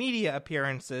 and media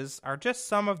appearances are just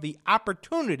some of the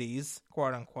opportunities,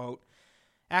 quote-unquote,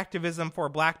 activism for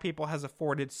black people has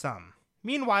afforded some.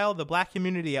 Meanwhile, the black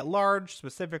community at large,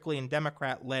 specifically in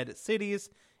Democrat-led cities,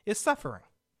 is suffering.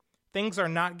 Things are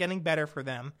not getting better for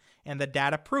them, and the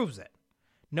data proves it.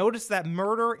 Notice that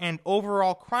murder and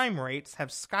overall crime rates have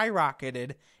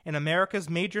skyrocketed in America's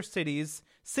major cities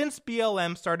since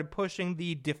BLM started pushing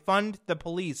the defund the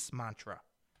police mantra.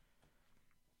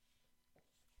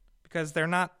 Because they're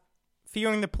not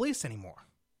fearing the police anymore.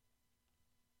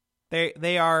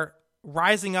 They are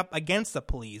rising up against the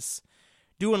police,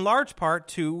 due in large part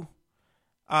to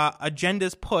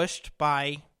agendas pushed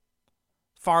by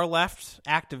far-left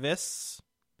activists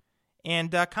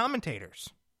and commentators.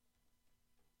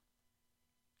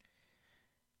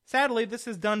 Sadly, this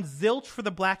has done zilch for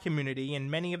the black community in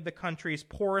many of the country's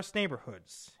poorest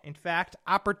neighborhoods. In fact,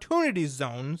 opportunity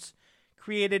zones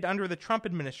created under the Trump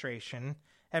administration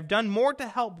have done more to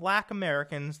help black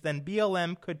Americans than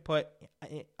BLM could put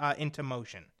into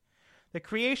motion. The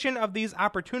creation of these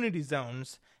opportunity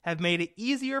zones have made it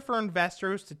easier for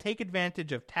investors to take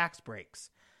advantage of tax breaks.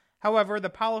 However, the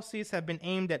policies have been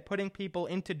aimed at putting people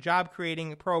into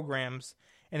job-creating programs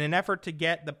in an effort to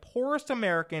get the poorest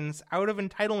Americans out of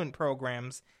entitlement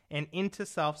programs and into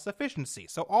self-sufficiency.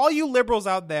 So all you liberals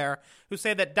out there who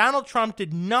say that Donald Trump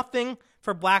did nothing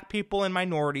for black people and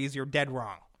minorities, you're dead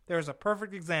wrong. There's a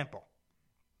perfect example.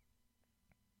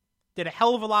 Did a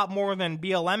hell of a lot more than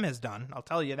BLM has done, I'll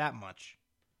tell you that much.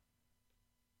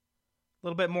 A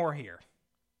little bit more here.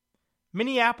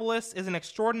 Minneapolis is an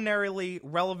extraordinarily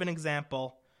relevant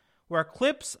example where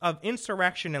clips of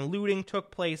insurrection and looting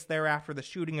took place there after the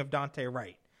shooting of Daunte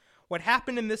Wright. What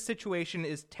happened in this situation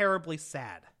is terribly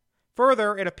sad.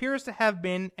 Further, it appears to have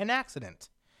been an accident.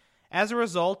 As a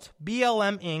result,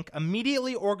 BLM Inc.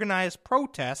 immediately organized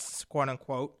protests,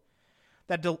 quote-unquote,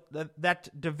 that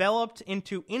developed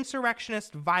into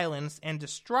insurrectionist violence and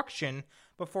destruction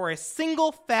before a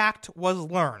single fact was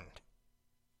learned.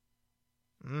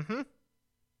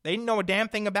 They didn't know a damn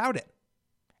thing about it.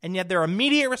 And yet their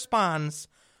immediate response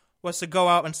was to go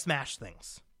out and smash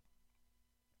things.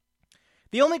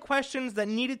 The only questions that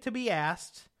needed to be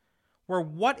asked were,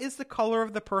 what is the color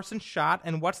of the person shot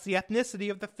and what's the ethnicity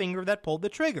of the finger that pulled the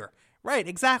trigger? Right,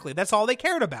 exactly. That's all they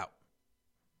cared about.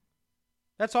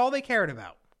 That's all they cared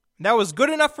about. That was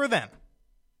good enough for them.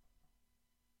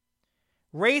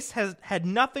 Race has had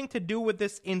nothing to do with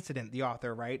this incident, the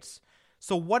author writes.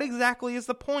 So what exactly is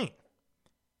the point?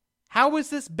 How is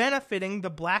this benefiting the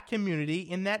black community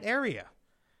in that area?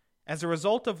 As a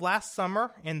result of last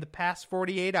summer and the past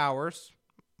 48 hours,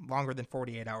 longer than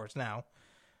 48 hours now,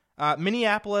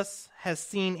 Minneapolis has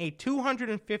seen a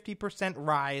 250%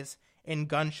 rise in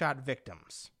gunshot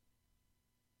victims.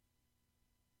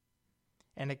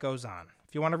 And it goes on.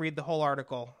 If you want to read the whole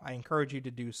article, I encourage you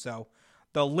to do so.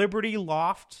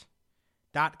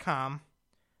 TheLibertyLoft.com.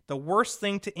 The worst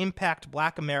thing to impact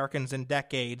black Americans in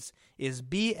decades is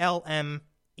BLM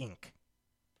Inc.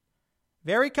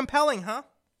 Very compelling, huh?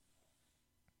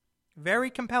 Very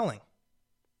compelling.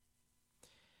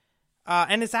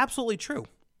 And it's absolutely true.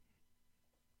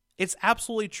 It's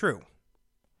absolutely true.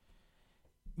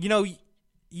 You know,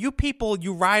 you people,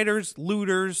 you rioters,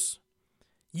 looters,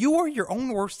 you are your own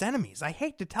worst enemies. I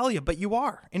hate to tell you, but you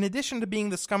are. In addition to being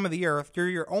the scum of the earth, you're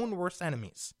your own worst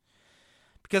enemies.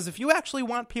 Because if you actually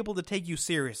want people to take you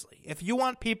seriously, if you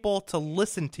want people to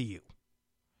listen to you,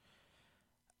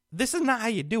 this is not how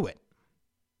you do it.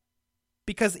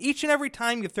 Because each and every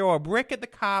time you throw a brick at the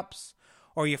cops,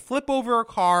 or you flip over a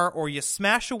car, or you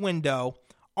smash a window,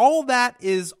 all that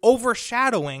is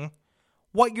overshadowing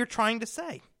what you're trying to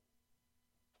say,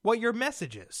 what your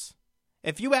message is.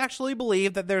 If you actually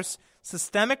believe that there's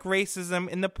systemic racism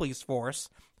in the police force,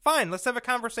 fine, let's have a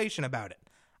conversation about it.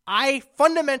 I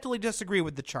fundamentally disagree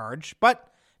with the charge,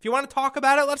 but if you want to talk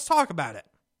about it, let's talk about it.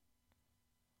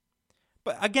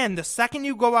 But again, the second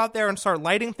you go out there and start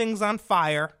lighting things on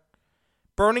fire,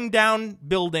 burning down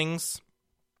buildings,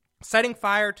 setting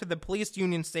fire to the police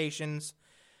union stations,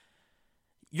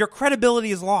 your credibility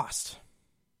is lost.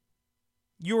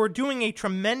 You are doing a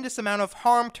tremendous amount of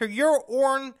harm to your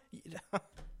own...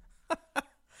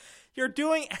 You're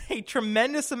doing a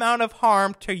tremendous amount of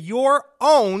harm to your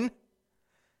own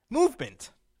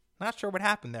movement. Not sure what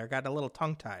happened there. Got a little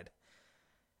tongue-tied.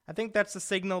 I think that's the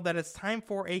signal that it's time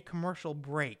for a commercial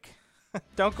break.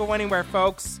 Don't go anywhere,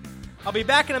 folks. I'll be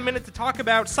back in a minute to talk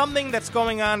about something that's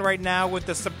going on right now with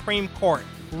the Supreme Court.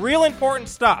 Real important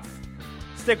stuff.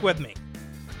 Stick with me.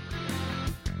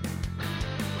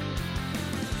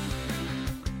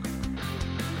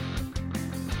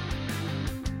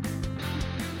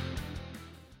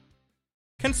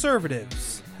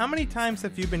 Conservatives. How many times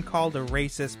have you been called a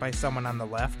racist by someone on the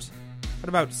left? What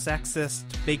about sexist,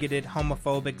 bigoted,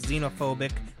 homophobic,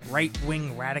 xenophobic,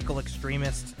 right-wing radical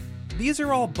extremist? These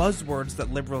are all buzzwords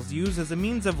that liberals use as a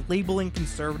means of labeling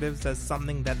conservatives as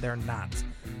something that they're not.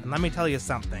 And let me tell you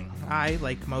something. I,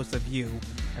 like most of you,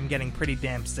 am getting pretty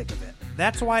damn sick of it.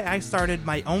 That's why I started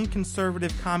my own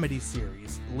conservative comedy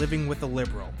series, Living with a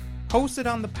Liberal. Hosted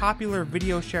on the popular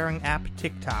video sharing app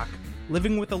TikTok,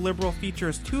 Living with a Liberal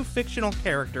features two fictional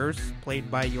characters, played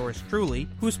by yours truly,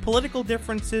 whose political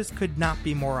differences could not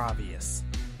be more obvious.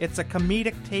 It's a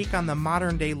comedic take on the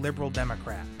modern-day liberal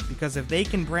Democrat, because if they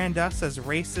can brand us as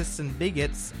racists and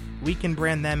bigots, we can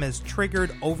brand them as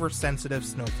triggered, oversensitive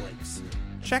snowflakes.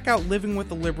 Check out Living with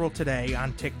a Liberal today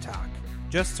on TikTok.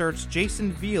 Just search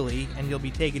Jayson Veley and you'll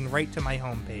be taken right to my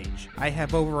homepage. I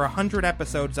have over 100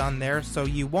 episodes on there, so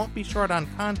you won't be short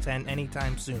on content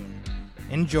anytime soon.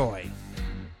 Enjoy.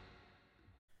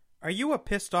 Are you a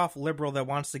pissed off liberal that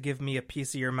wants to give me a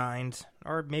piece of your mind?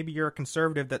 Or maybe you're a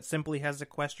conservative that simply has a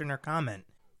question or comment?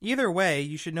 Either way,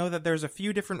 you should know that there's a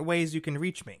few different ways you can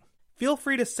reach me. Feel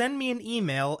free to send me an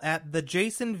email at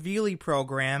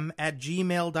thejaysonveleyprogram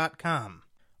 @gmail.com.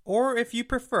 Or if you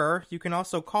prefer, you can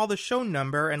also call the show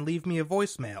number and leave me a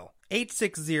voicemail.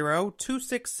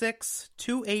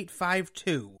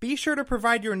 860-266-2852. Be sure to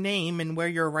provide your name and where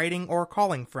you're writing or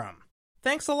calling from.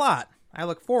 Thanks a lot. I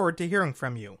look forward to hearing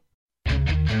from you.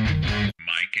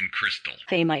 My Mike and Crystal.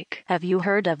 Hey Mike, have you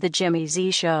heard of the Jimmy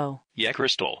Z Show? Yeah,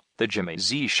 Crystal, the Jimmy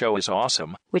Z Show is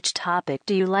awesome. Which topic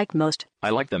do you like most?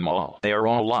 I like them all. They are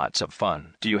all lots of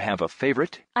fun. Do you have a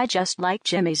favorite? I just like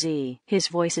Jimmy Z. His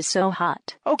voice is so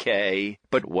hot. Okay,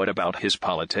 but what about his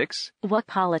politics? What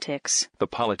politics? The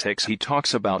politics he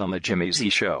talks about on the Jimmy Z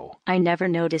Show. I never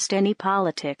noticed any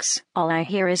politics. All I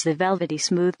hear is the velvety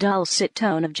smooth dulcet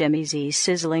tone of Jimmy Z's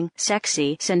sizzling,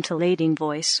 sexy, scintillating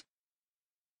voice.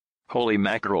 Holy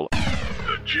mackerel.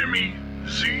 The Jimmy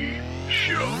Z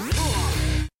Show.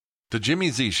 The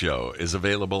Jimmy Z Show is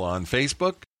available on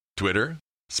Facebook, Twitter,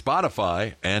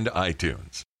 Spotify, and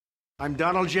iTunes. I'm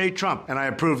Donald J. Trump, and I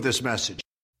approve this message.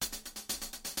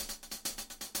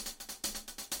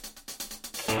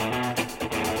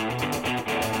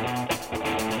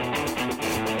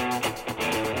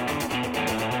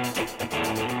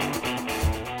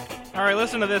 All right,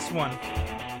 listen to this one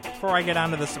before I get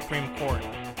on to the Supreme Court.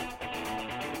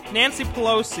 Nancy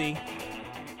Pelosi,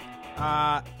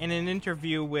 in an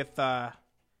interview with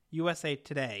USA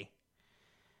Today,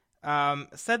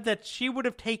 said that she would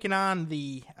have taken on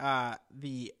the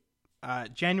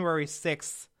January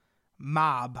 6th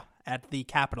mob at the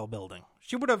Capitol building.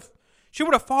 She would have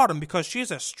fought him because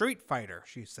she's a street fighter,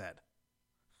 she said.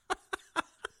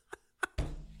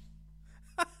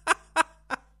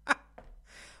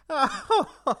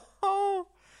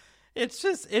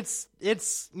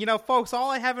 It's you know, folks,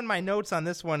 all I have in my notes on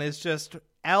this one is just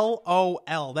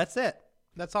LOL. That's it.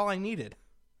 That's all I needed.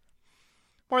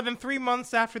 More than 3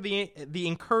 months after the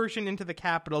incursion into the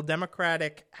Capitol,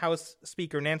 Democratic House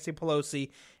Speaker Nancy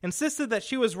Pelosi insisted that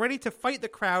she was ready to fight the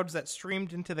crowds that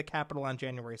streamed into the Capitol on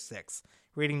January 6th.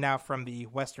 Reading now from the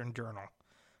Western Journal.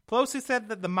 Pelosi said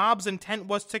that the mob's intent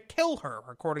was to kill her,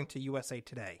 according to USA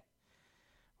Today.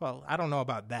 Well, I don't know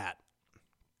about that.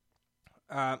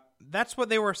 That's what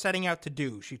they were setting out to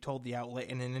do, she told the outlet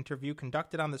in an interview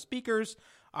conducted on the Speaker's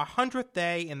 100th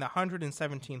day in the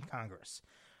 117th Congress.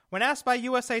 When asked by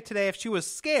USA Today if she was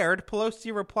scared,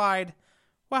 Pelosi replied,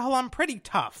 "Well, I'm pretty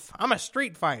tough. I'm a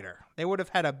street fighter. They would have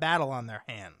had a battle on their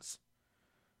hands."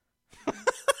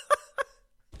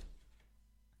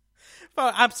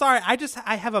 But I'm sorry,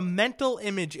 I have a mental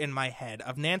image in my head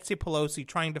of Nancy Pelosi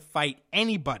trying to fight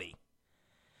anybody,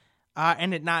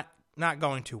 and it not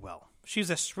going too well.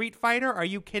 She's a street fighter? Are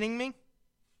you kidding me?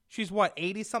 She's what,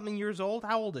 80-something years old?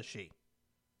 How old is she?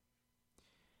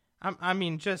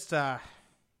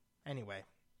 Anyway.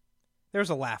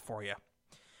 There's a laugh for you.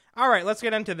 All right, let's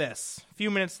get into this. A few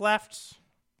minutes left.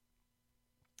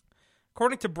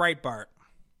 According to Breitbart,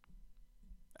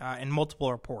 and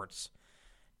multiple reports,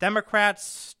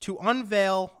 Democrats to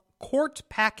unveil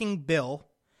court-packing bill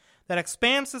that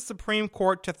expands the Supreme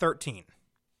Court to 13.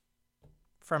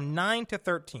 From 9 to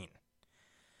 13.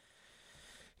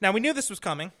 Now, we knew this was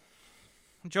coming.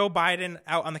 Joe Biden,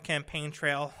 out on the campaign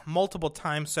trail, multiple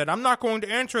times said, "I'm not going to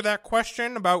answer that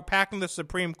question about packing the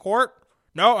Supreme Court.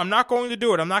 No, I'm not going to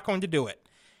do it. I'm not going to do it."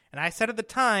 And I said at the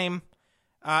time,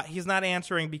 he's not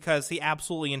answering because he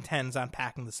absolutely intends on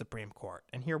packing the Supreme Court.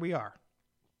 And here we are.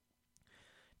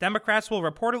 Democrats will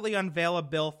reportedly unveil a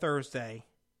bill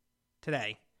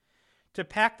today, to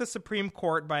pack the Supreme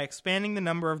Court by expanding the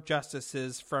number of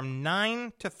justices from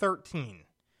 9 to 13,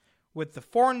 with the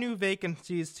 4 new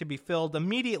vacancies to be filled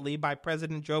immediately by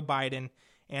President Joe Biden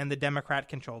and the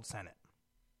Democrat-controlled Senate.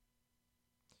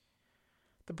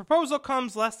 The proposal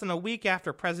comes less than a week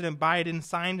after President Biden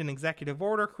signed an executive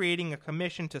order creating a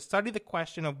commission to study the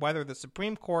question of whether the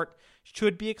Supreme Court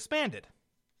should be expanded.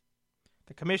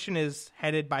 The commission is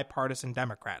headed by partisan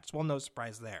Democrats. Well, no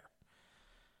surprise there.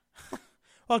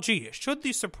 Well, gee, should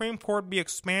the Supreme Court be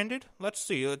expanded? Let's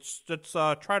see. Let's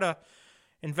try to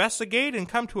investigate and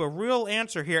come to a real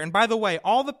answer here. And by the way,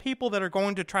 all the people that are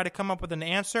going to try to come up with an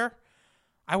answer,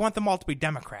 I want them all to be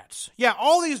Democrats. Yeah,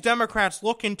 all these Democrats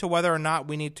look into whether or not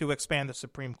we need to expand the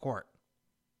Supreme Court.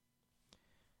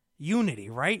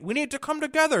 Unity, right? We need to come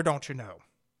together, don't you know?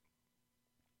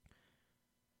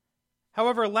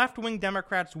 However, left-wing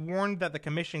Democrats warned that the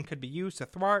commission could be used to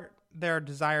thwart their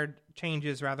desired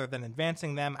changes rather than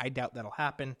advancing them. I doubt that'll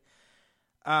happen.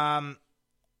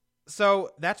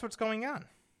 So that's what's going on.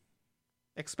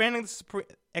 Expanding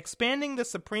the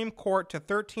Supreme Court to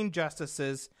 13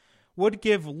 justices would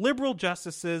give liberal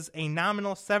justices a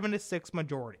nominal 7-6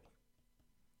 majority.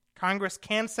 Congress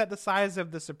can set the size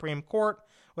of the Supreme Court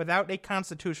without a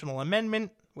constitutional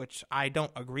amendment, which I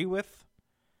don't agree with.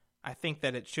 I think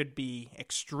that it should be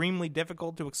extremely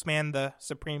difficult to expand the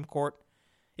Supreme Court,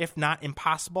 if not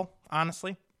impossible,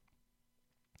 honestly.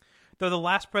 Though the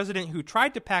last president who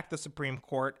tried to pack the Supreme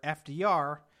Court,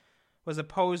 FDR, was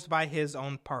opposed by his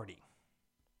own party.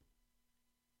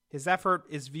 His effort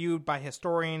is viewed by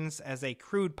historians as a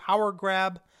crude power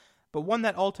grab, but one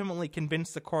that ultimately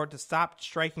convinced the court to stop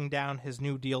striking down his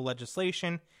New Deal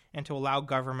legislation and to allow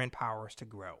government powers to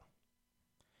grow.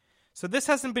 So this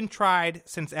hasn't been tried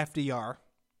since FDR,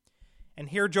 and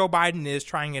here Joe Biden is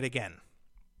trying it again.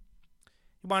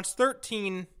 He wants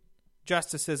 13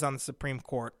 justices on the Supreme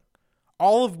Court,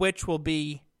 all of which will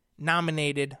be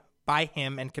nominated by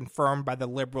him and confirmed by the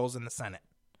liberals in the Senate,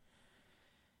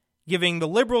 giving the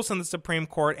liberals in the Supreme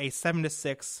Court a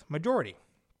 7-6 majority.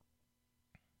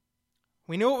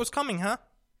 We knew it was coming, huh?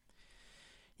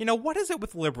 You know, what is it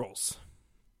with liberals?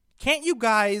 Can't you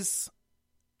guys...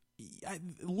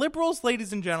 Liberals,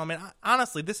 ladies and gentlemen,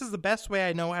 honestly, this is the best way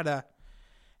I know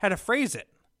how to phrase it.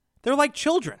 They're like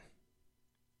children.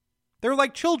 They're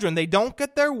like children. They don't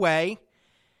get their way,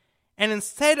 and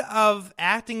instead of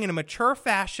acting in a mature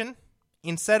fashion,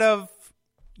 instead of,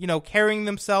 carrying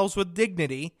themselves with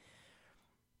dignity,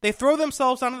 they throw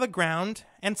themselves onto the ground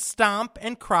and stomp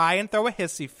and cry and throw a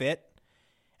hissy fit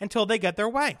until they get their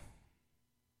way.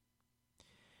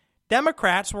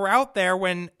 Democrats were out there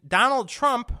when Donald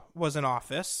Trump was in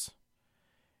office,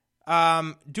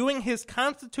 doing his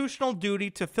constitutional duty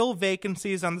to fill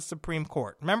vacancies on the Supreme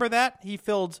Court. Remember that? He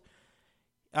filled,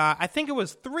 I think it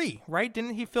was 3, right?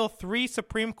 Didn't he fill 3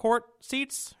 Supreme Court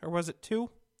seats? Or was it 2?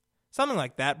 Something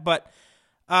like that. But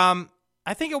I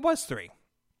think it was 3.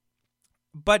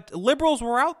 But liberals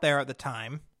were out there at the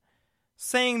time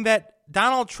saying that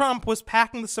Donald Trump was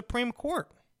packing the Supreme Court,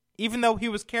 even though he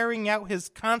was carrying out his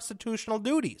constitutional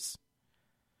duties.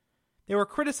 They were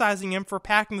criticizing him for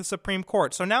packing the Supreme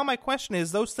Court. So now my question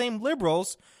is, those same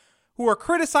liberals who are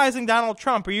criticizing Donald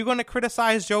Trump, are you going to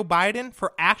criticize Joe Biden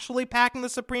for actually packing the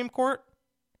Supreme Court?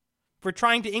 For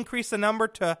trying to increase the number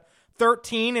to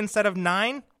 13 instead of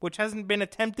 9, which hasn't been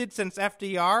attempted since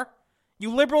FDR?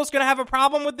 You liberals going to have a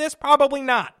problem with this? Probably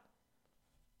not.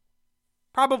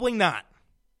 Probably not.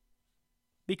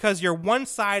 Because you're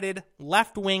one-sided,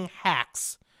 left-wing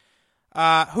hacks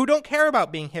who don't care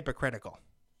about being hypocritical.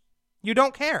 You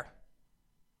don't care.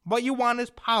 What you want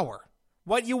is power.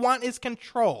 What you want is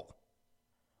control.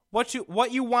 What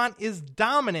you want is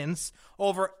dominance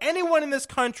over anyone in this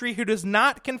country who does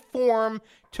not conform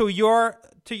to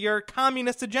your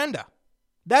communist agenda.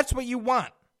 That's what you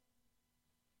want.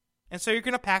 And so you're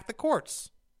going to pack the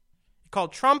courts. You call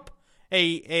Trump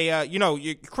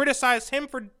you criticize him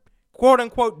for quote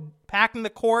unquote packing the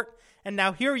court, and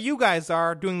now here you guys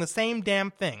are doing the same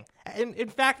damn thing. In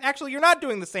fact, actually, you're not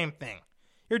doing the same thing.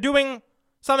 You're doing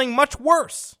something much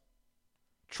worse.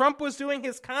 Trump was doing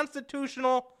his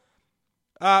constitutionally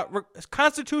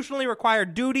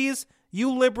required duties.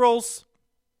 You liberals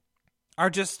are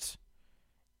just,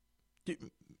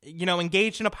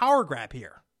 engaged in a power grab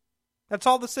here. That's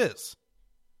all this is.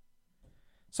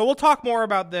 So we'll talk more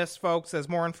about this, folks, as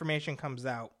more information comes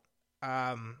out.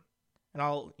 And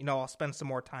I'll spend some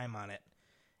more time on it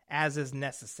as is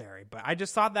necessary. But I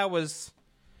just thought that was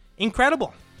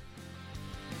incredible.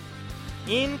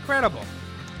 Incredible.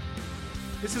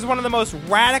 This is one of the most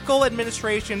radical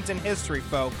administrations in history,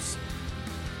 folks.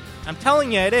 I'm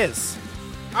telling you, it is.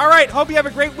 All right, hope you have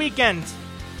a great weekend.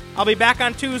 I'll be back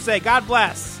on Tuesday. God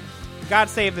bless. God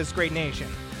save this great nation.